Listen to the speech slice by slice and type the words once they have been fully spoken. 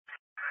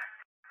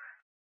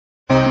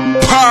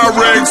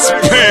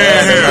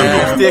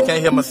Still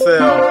can't hear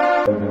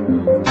myself.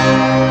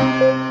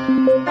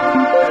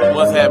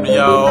 What's happening,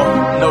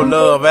 y'all? No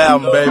Love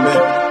album,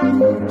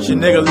 baby. Shit,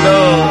 nigga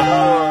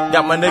Love.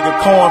 Got my nigga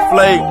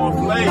Kornflake.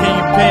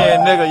 Pen,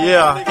 nigga,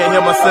 yeah. Can't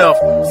hear myself.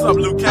 What's up,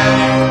 Luke?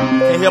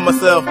 Can't hear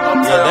myself.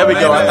 Yeah, there we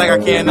go. I think I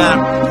can now.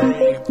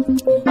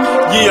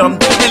 Yeah,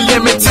 and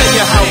let me tell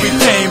you how we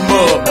came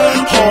up.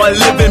 Hard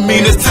living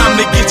mean it's time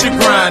to get your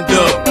grind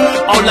up.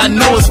 All I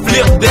know is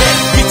flip that,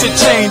 get your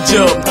change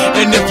up.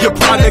 And if your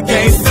product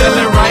ain't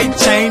selling right,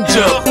 change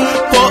up.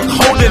 Fuck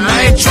holding,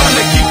 I ain't trying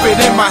to keep it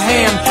in my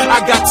hand. I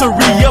got to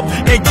re-up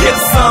and get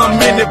some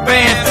in the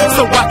band,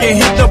 so I can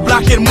hit the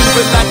block and move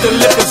it like the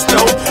liquor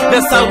store.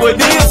 That's how it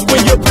is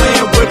when you're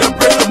playing with a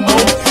brick of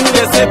mold.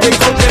 That's every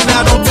go, then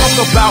I don't talk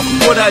about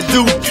what I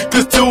do,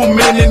 cause too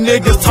many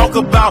niggas talk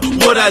about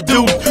what I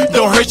do.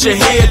 Don't hurt your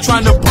head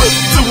trying to put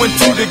two and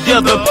two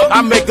together.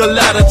 I make a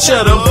lot of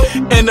cheddar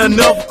and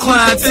enough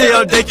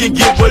clientele they can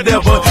get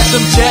whatever.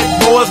 Some jack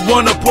boys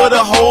wanna put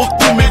a hole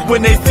through me.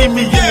 When they see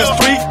me in the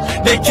street,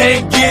 they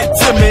can't get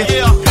to me.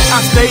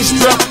 I stay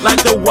strapped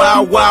like the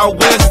Wild Wild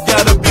West.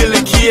 Got a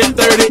Billy Kid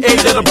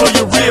 38 that'll blow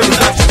your ribs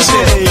out your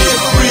chest.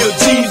 Real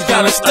G's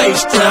gotta stay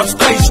strapped,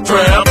 stay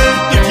strapped.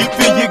 If you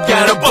feel you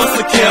gotta bust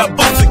a cap,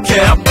 bust a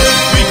cap.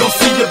 We gon'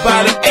 see you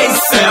by the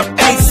ASAP,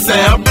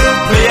 ASAP.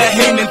 Player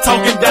hating and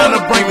talking down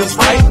to bring us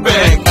right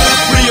back.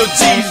 Real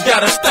G's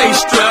gotta stay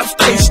strapped,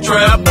 stay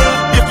strapped.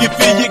 If you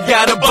feel you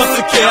gotta bust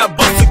a cap,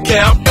 bust a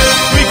cap.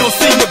 We gon'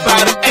 see you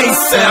by the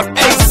ASAP,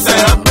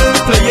 ASAP.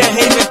 Player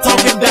hating and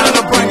talking down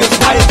to bring us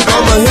right back.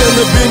 I'ma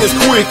handle business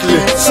quickly,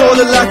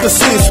 sorta like a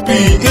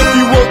 6-speed. If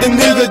you want the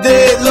nigga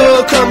dead,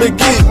 Lord, come and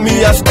get me.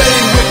 I stay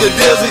with the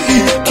Desert E,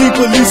 keep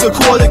police a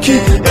quarter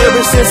key.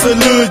 Ever since a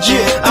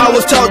legit, I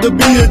was taught to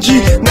be a G.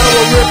 Now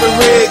I'm reppin'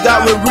 red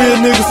dot with real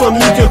niggas from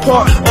Lincoln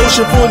Park.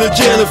 Ocean full of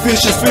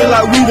jellyfishes, feel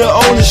like we the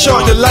only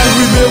shark. The life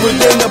we live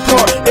within the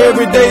park,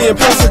 every day in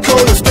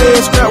Pensacola.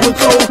 Staying strapped with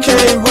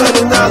cocaine,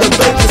 running out of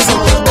bacon. So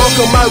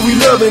Uncle Mike, we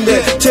loving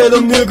that. Tell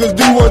them niggas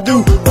do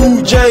undo.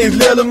 Ooh, James,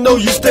 let them know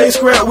you stay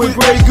scrapped with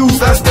Grey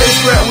Goose. I stay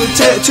scrapped with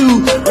tattoo.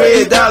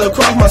 Red dot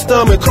across my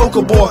stomach,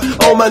 Coca boy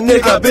on my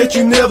neck. I bet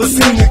you never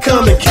seen it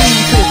coming. Keep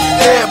it,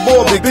 ad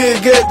boy,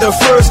 big at the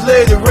first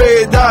lady.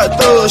 Red dot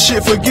thug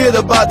shit, forget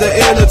about the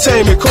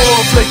entertainment.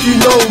 Kornflake, you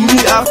know me,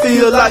 I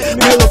feel like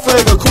middle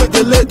finger, quick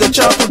to let the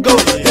chopper go.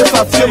 If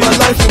I feel my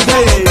life in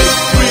days.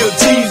 Real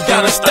G's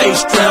gotta stay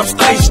strapped,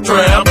 stay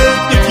strapped.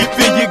 If you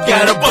feel you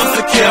gotta bust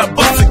a cap,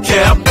 bust a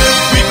cap.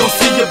 We gon'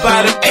 see you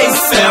by the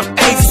ASAP,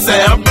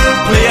 ASAP.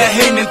 Player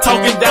hating and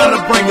talking down to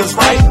bring us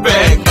right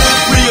back.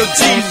 Real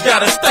G's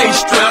gotta stay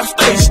strapped,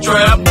 stay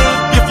strapped.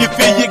 If you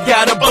feel you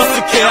gotta bust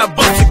a cap,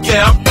 bust a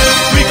cap.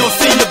 We gon'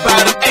 see you by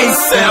the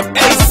ASAP,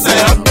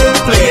 ASAP.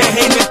 Player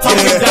hating and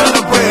talking down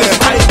to bring us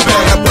right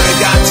back. I bring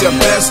out your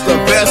best, the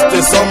best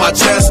is on my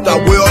chest. I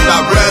will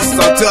not rest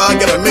until I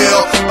get a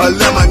meal,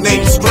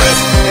 eliminate stress.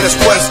 In this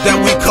quest that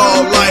we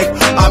call life,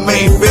 I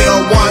may fail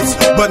once,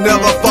 but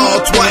never fall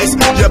twice.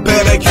 You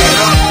better get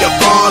up your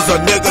funds, a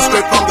nigga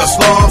straight from the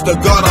slums. The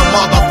gutter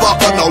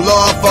motherfucker, no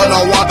love for no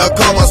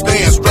undercover.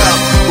 Staying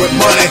strapped with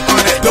money,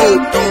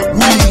 dope,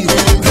 weed,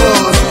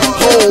 guns,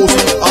 hoes.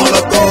 All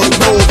the thugs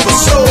know for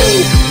sure.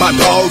 My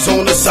dog's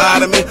on the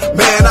side of me,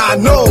 man, I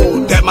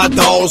know that my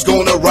dog's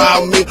gonna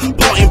ride me.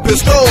 Pointing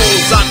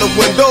pistols out the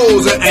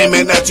windows and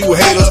aiming at you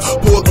haters.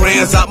 Pull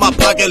grands out my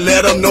pocket,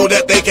 let them know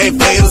that they can't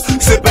fade us.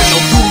 Sipping no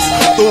goose,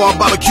 throwing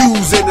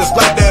barbecues in this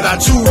life that I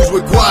choose.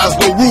 Requires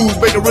no rules,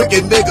 make the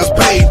wicked niggas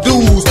pay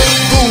dues.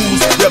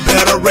 Fools, you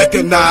better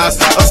recognize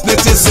a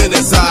snitch is in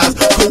his eyes,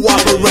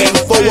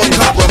 cooperating for a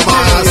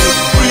compromise.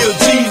 Real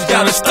G's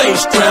gotta stay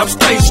strapped,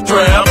 stay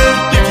strapped.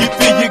 If you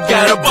feel you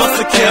gotta bust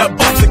a cap,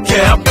 bust a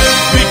cap.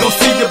 We gon'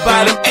 see you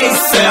by them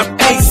ASAP,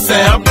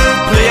 ASAP.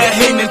 Player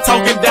hating and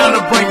talking